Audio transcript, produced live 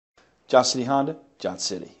Johnson City Honda,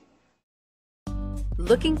 Johnson City.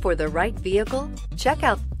 Looking for the right vehicle? Check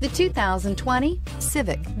out the 2020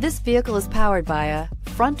 Civic. This vehicle is powered by a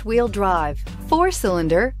front-wheel drive,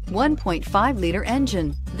 4-cylinder, 1.5-liter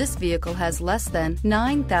engine. This vehicle has less than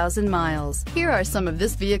 9,000 miles. Here are some of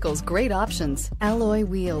this vehicle's great options: alloy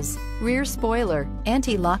wheels, rear spoiler,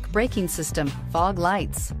 anti-lock braking system, fog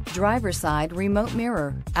lights, driver's side remote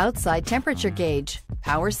mirror, outside temperature gauge,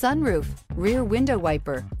 power sunroof, rear window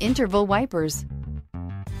wiper, interval wipers.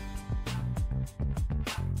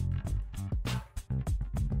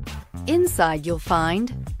 Inside you'll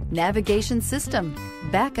find navigation system,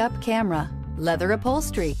 backup camera, leather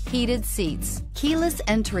upholstery, heated seats, keyless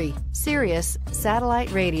entry, Sirius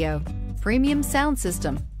satellite radio, premium sound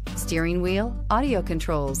system, steering wheel audio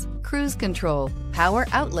controls, cruise control, power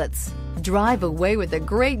outlets. Drive away with a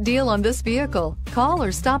great deal on this vehicle. Call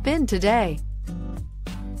or stop in today.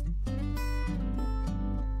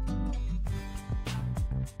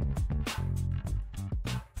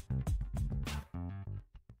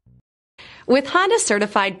 With Honda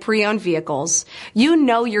certified pre-owned vehicles, you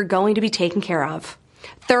know you're going to be taken care of.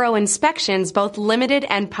 Thorough inspections, both limited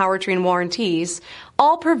and powertrain warranties,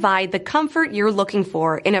 all provide the comfort you're looking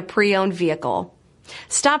for in a pre-owned vehicle.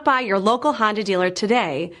 Stop by your local Honda dealer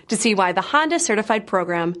today to see why the Honda certified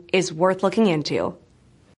program is worth looking into.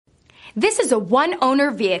 This is a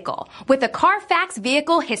one-owner vehicle with a Carfax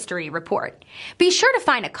Vehicle History Report. Be sure to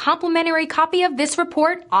find a complimentary copy of this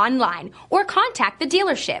report online or contact the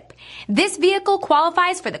dealership. This vehicle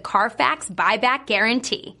qualifies for the Carfax Buyback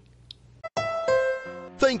Guarantee.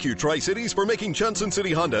 Thank you, Tri-Cities, for making Johnson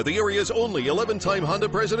City Honda the area's only 11-time Honda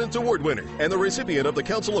President's Award winner and the recipient of the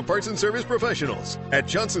Council of Parts and Service Professionals. At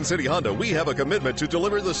Johnson City Honda, we have a commitment to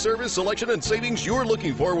deliver the service, selection, and savings you're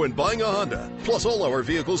looking for when buying a Honda. Plus, all our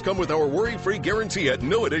vehicles come with our worry-free guarantee at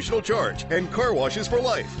no additional charge and car washes for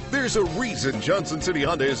life. There's a reason Johnson City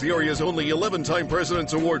Honda is the area's only 11-time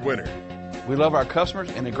President's Award winner. We love our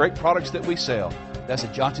customers and the great products that we sell. That's the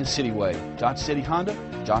Johnson City way. Johnson City Honda,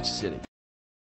 Johnson City.